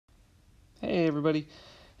Hey everybody,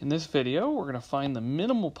 in this video we're going to find the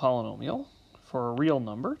minimal polynomial for a real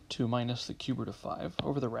number, 2 minus the cube root of 5,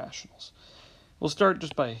 over the rationals. We'll start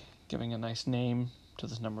just by giving a nice name to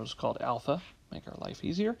this number. It's called alpha, make our life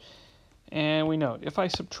easier. And we note, if I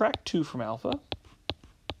subtract 2 from alpha,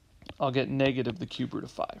 I'll get negative the cube root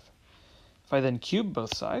of 5. If I then cube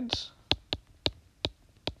both sides,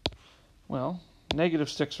 well, negative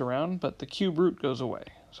sticks around, but the cube root goes away.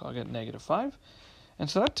 So I'll get negative 5. And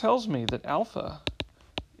so that tells me that alpha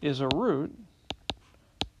is a root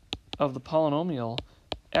of the polynomial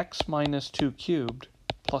x minus 2 cubed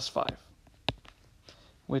plus 5,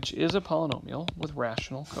 which is a polynomial with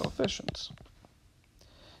rational coefficients.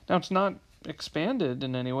 Now, it's not expanded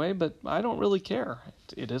in any way, but I don't really care.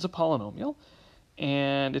 It is a polynomial,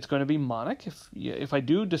 and it's going to be monic. If I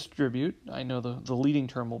do distribute, I know the leading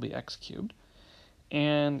term will be x cubed.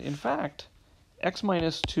 And in fact, x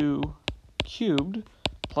minus 2 cubed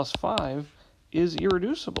plus 5 is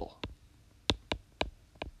irreducible.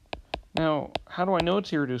 Now, how do I know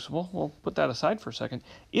it's irreducible? Well, put that aside for a second.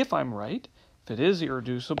 If I'm right, if it is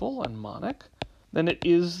irreducible and monic, then it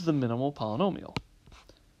is the minimal polynomial.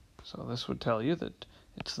 So this would tell you that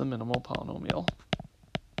it's the minimal polynomial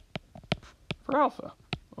for alpha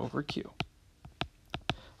over q.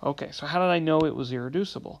 Okay, so how did I know it was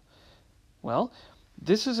irreducible? Well,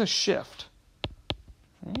 this is a shift.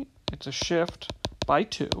 Right? It's a shift by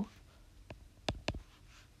 2,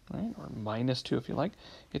 right? Or minus 2 if you like.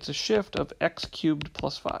 It's a shift of x cubed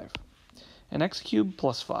plus 5. And x cubed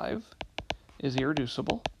plus 5 is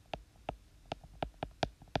irreducible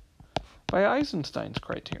by Eisenstein's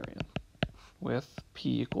criterion with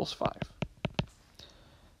p equals 5.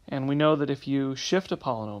 And we know that if you shift a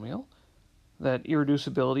polynomial, that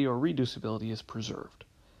irreducibility or reducibility is preserved.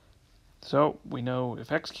 So we know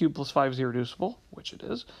if x cubed plus 5 is irreducible, which it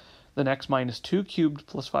is, then x minus 2 cubed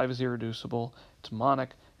plus 5 is irreducible, it's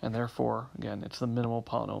monic, and therefore, again, it's the minimal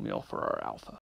polynomial for our alpha.